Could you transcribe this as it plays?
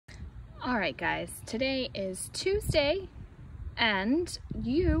All right, guys, today is Tuesday and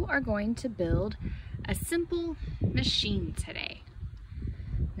you are going to build a simple machine today.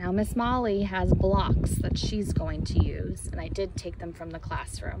 Now, Miss Molly has blocks that she's going to use, and I did take them from the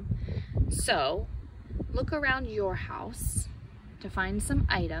classroom. So look around your house to find some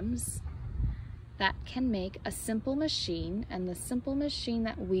items that can make a simple machine, and the simple machine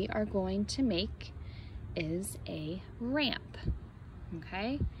that we are going to make is a ramp,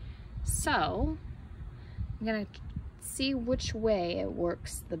 okay? So I'm gonna see which way it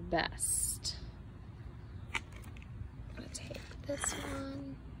works the best. I'm gonna take this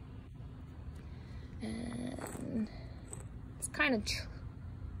one, and it's kind of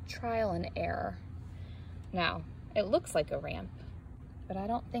trial and error. Now, it looks like a ramp, but I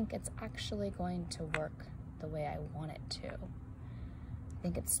don't think it's actually going to work the way I want it to. I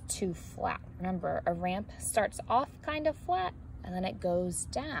think it's too flat. Remember, a ramp starts off kind of flat and then it goes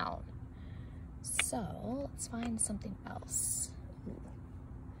down. So let's find something else. Ooh,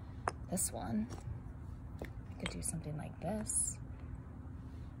 this one, I could do something like this.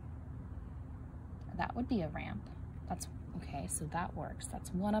 That would be a ramp. That's okay, so that works.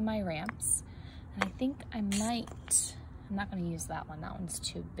 That's one of my ramps. And I think I'm not gonna use that one. That one's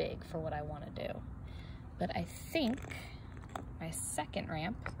too big for what I wanna do. But I think my second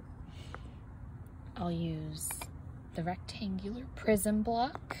ramp, I'll use the rectangular prism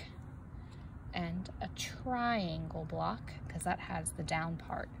block and a triangle block, because that has the down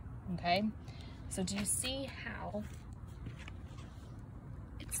part, okay? So do you see how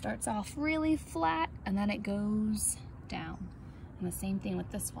it starts off really flat and then it goes down? And the same thing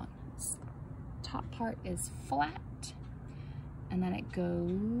with this one. Top part is flat and then it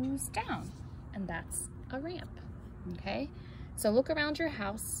goes down, and that's a ramp, okay? So look around your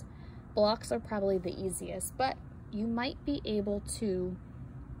house. Blocks are probably the easiest, but you might be able to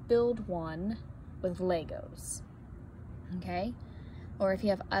build one with Legos, okay? Or if you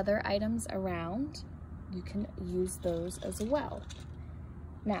have other items around, you can use those as well.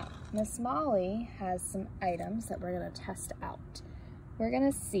 Now, Miss Molly has some items that we're gonna test out. We're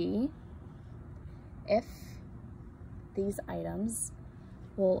gonna see if these items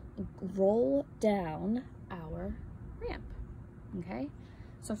will roll down our ramp, okay?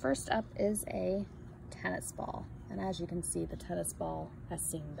 So first up is a tennis ball. And as you can see, the tennis ball has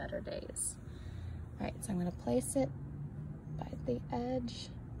seen better days. All right, so I'm gonna place it by the edge.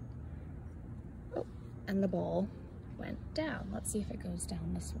 Oh, and the ball went down. Let's see if it goes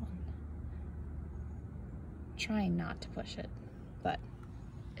down this one. Trying not to push it, but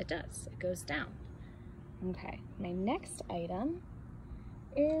it does, it goes down. Okay, my next item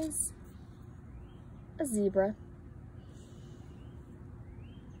is a zebra.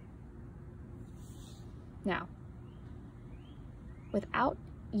 Now, without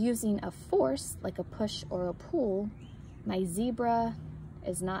using a force like a push or a pull, my zebra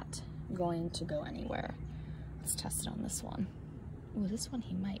is not going to go anywhere. Let's test it on this one. Ooh, this one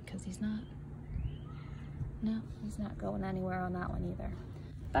he might, because he's not going anywhere on that one either.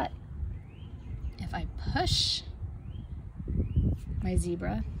 But if I push my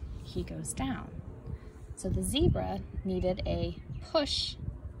zebra, he goes down. So the zebra needed a push,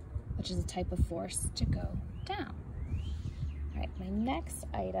 which is a type of force, to go down. All right, my next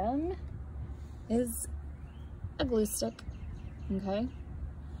item is a glue stick, okay?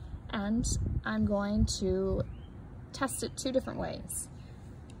 And I'm going to test it two different ways.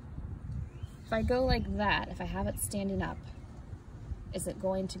 If I go like that, if I have it standing up, is it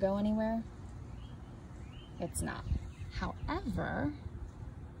going to go anywhere? It's not. However,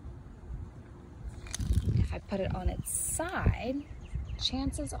 if I put it on its side,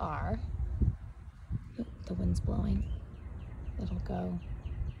 chances are, ooh, the wind's blowing, it'll go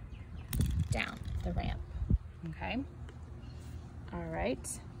down the ramp, okay? All right,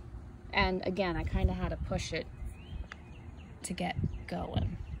 and again, I kind of had to push it to get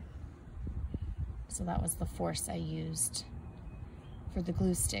going. So that was the force I used for the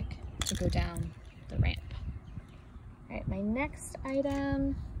glue stick to go down the ramp. All right, my next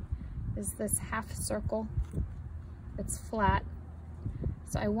item is this half circle. It's flat.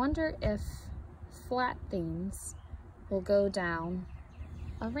 So I wonder if flat things will go down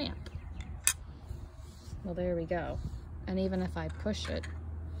a ramp. Well, there we go. And even if I push it,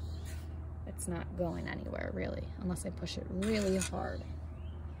 it's not going anywhere really, unless I push it really hard,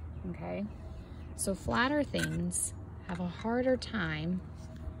 okay? So flatter things have a harder time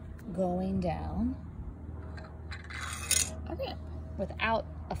going down a ramp without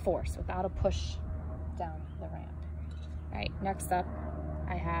a force, without a push down the ramp. All right, next up,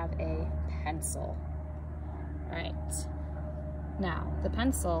 I have a pencil. All right, now the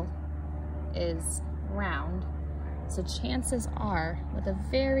pencil is round. So chances are, with a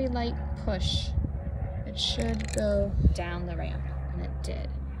very light push, it should go down the ramp, and it did.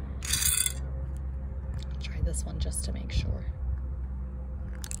 I'll try this one just to make sure.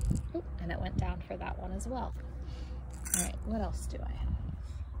 Oop, and it went down for that one as well. All right, what else do I have?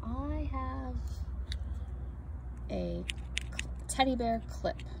 I have a teddy bear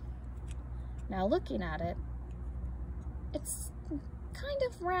clip. Now looking at it, it's kind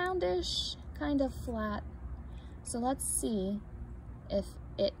of roundish, kind of flat. So let's see if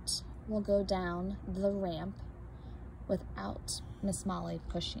it will go down the ramp without Miss Molly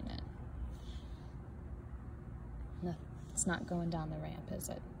pushing it. No, it's not going down the ramp, is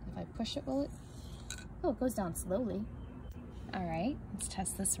it? If I push it, will it? Oh, it goes down slowly. All right, let's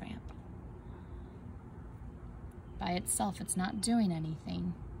test this ramp. By itself, it's not doing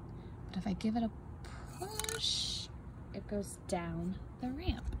anything. But if I give it a push, it goes down the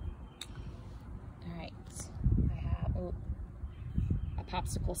ramp. All right, I have a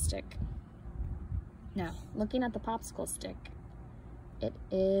popsicle stick. Now, looking at the popsicle stick, it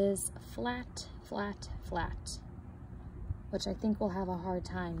is flat, flat, flat, which I think will have a hard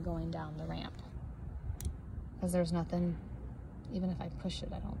time going down the ramp. Because there's nothing, even if I push it,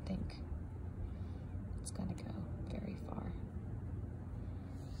 I don't think it's gonna go very far.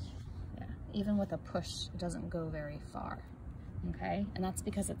 Yeah, even with a push, it doesn't go very far, okay? And that's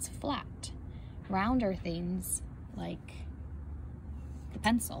because it's flat. Rounder things, like the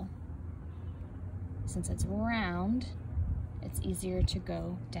pencil, since it's round, it's easier to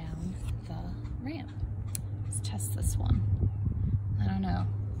go down the ramp. Let's test this one. I don't know.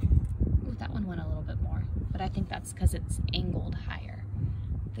 Ooh, that one went a little bit more, but I think that's because it's angled higher.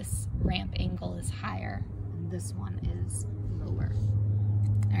 This ramp angle is higher, and this one is lower.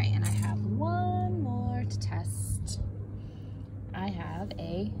 All right, and I have one more to test. I have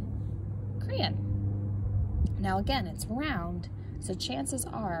a crayon. Now again, it's round, so chances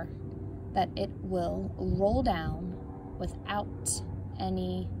are that it will roll down without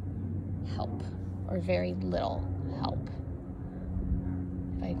any help, or very little help.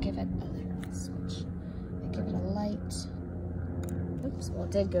 If I give it, switch. If I give it a light, oops, well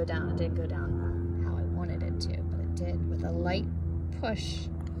it did go down. It did go down how I wanted it to, but it did. With a light push,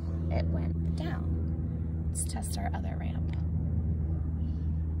 it went down. Let's test our other ramp.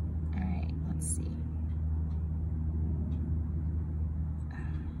 All right, let's see.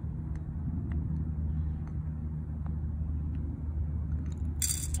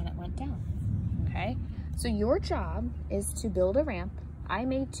 And it went down, okay? So your job is to build a ramp. I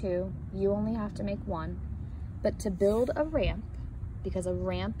made 2, you only have to make 1. But to build a ramp, because a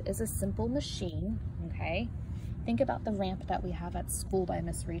ramp is a simple machine, okay? Think about the ramp that we have at school by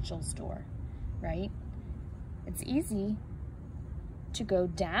Miss Rachel's door, right? It's easy to go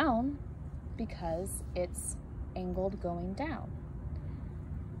down because it's angled going down.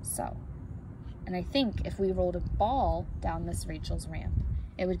 So, and I think if we rolled a ball down Miss Rachel's ramp,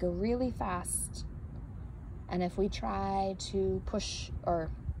 it would go really fast. And if we try to push, or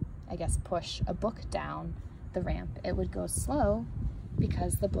I guess push a book down the ramp, it would go slow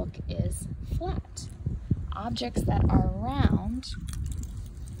because the book is flat. Objects that are round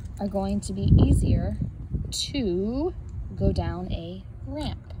are going to be easier to go down a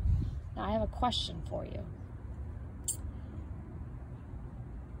ramp. Now I have a question for you.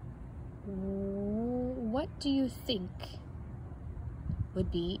 What do you think would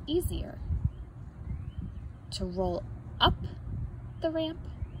be easier? To roll up the ramp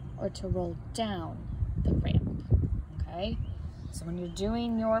or to roll down the ramp, okay? So when you're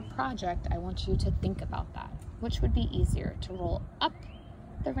doing your project, I want you to think about that. Which would be easier, to roll up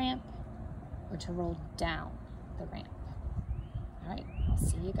the ramp or to roll down the ramp? All right, I'll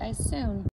see you guys soon.